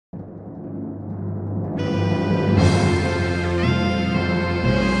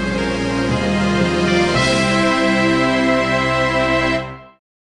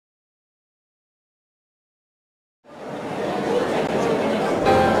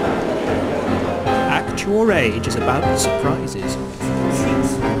Your Age is about surprises.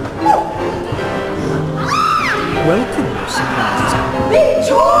 Welcome surprises.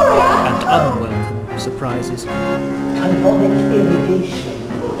 Victoria! And unwelcome surprises. Harmonic irrigation.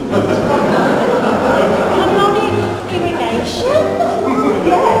 Harmonic irrigation?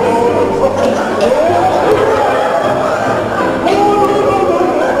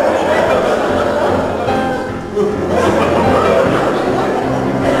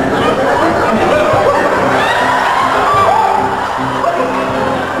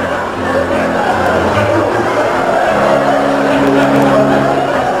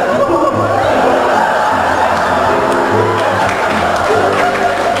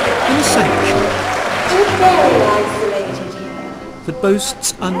 That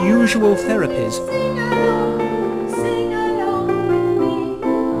boasts unusual therapies.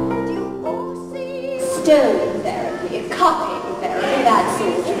 Stone therapy, cupping therapy, that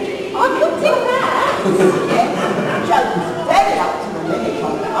sort of thing. I could do that. Yes, Jones very up to the limit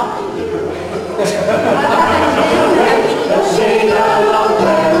on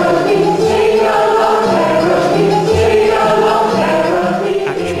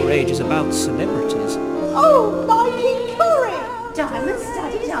Actual Age is about celebrities. Oh, Mikey Curry!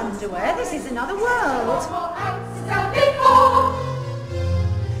 Diamond-studded underwear, this is another world.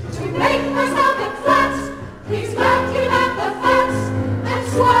 To make myself look flat, please vacuum out the fat and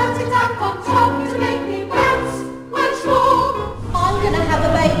squirt it up on top to make me bounce once more. I'm gonna have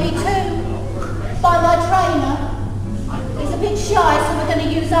a baby too, by my trainer. He's a bit shy, so we're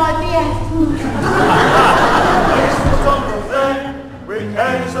gonna use IVF. With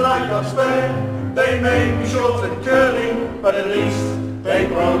hands like a spare, they may be short and curly, but at least they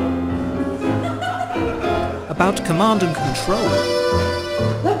grow. About command and control.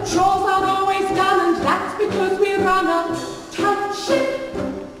 The chores are always done, and that's because we run a tight ship.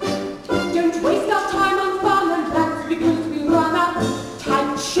 Don't waste our time on fun, and that's because we run a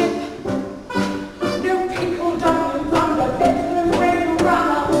tight ship. No people don't run, but that's the way we run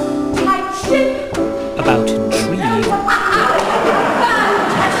a tight ship. About intrigue.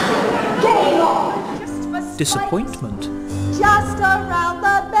 Disappointment. Just around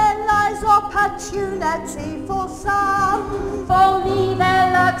the bend lies opportunity for some. For me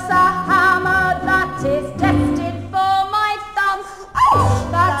there lurks a hammer that is destined for my thumb. Oh,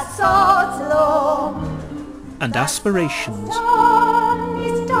 that's Sod's law. And aspirations. Done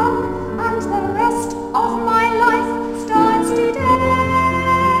is done, and the rest of my life starts today.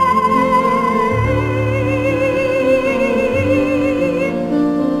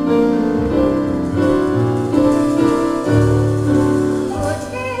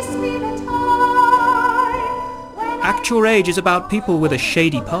 Actual Age is about people with a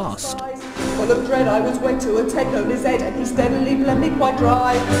shady past. Full of dread, I was wed to a Ted known as Ed, and he steadily bled me quite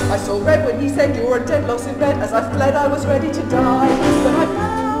dry. I saw red when he said you were a dead loss in bed. As I fled, I was ready to die. But I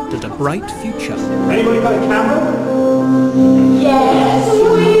found And a bright future. Anybody got a camera? Yes,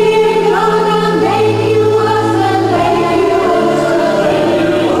 we're gonna make you a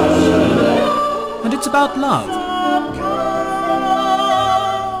And it's about love.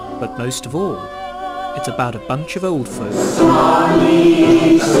 But most of all, it's about a bunch of old folk.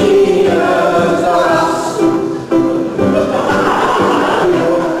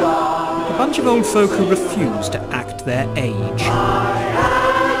 A bunch of old folk who refuse to act their age.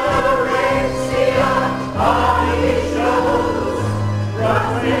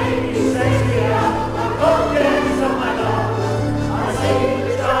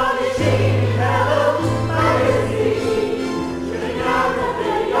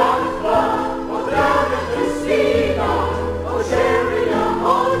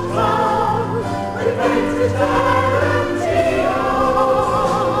 It's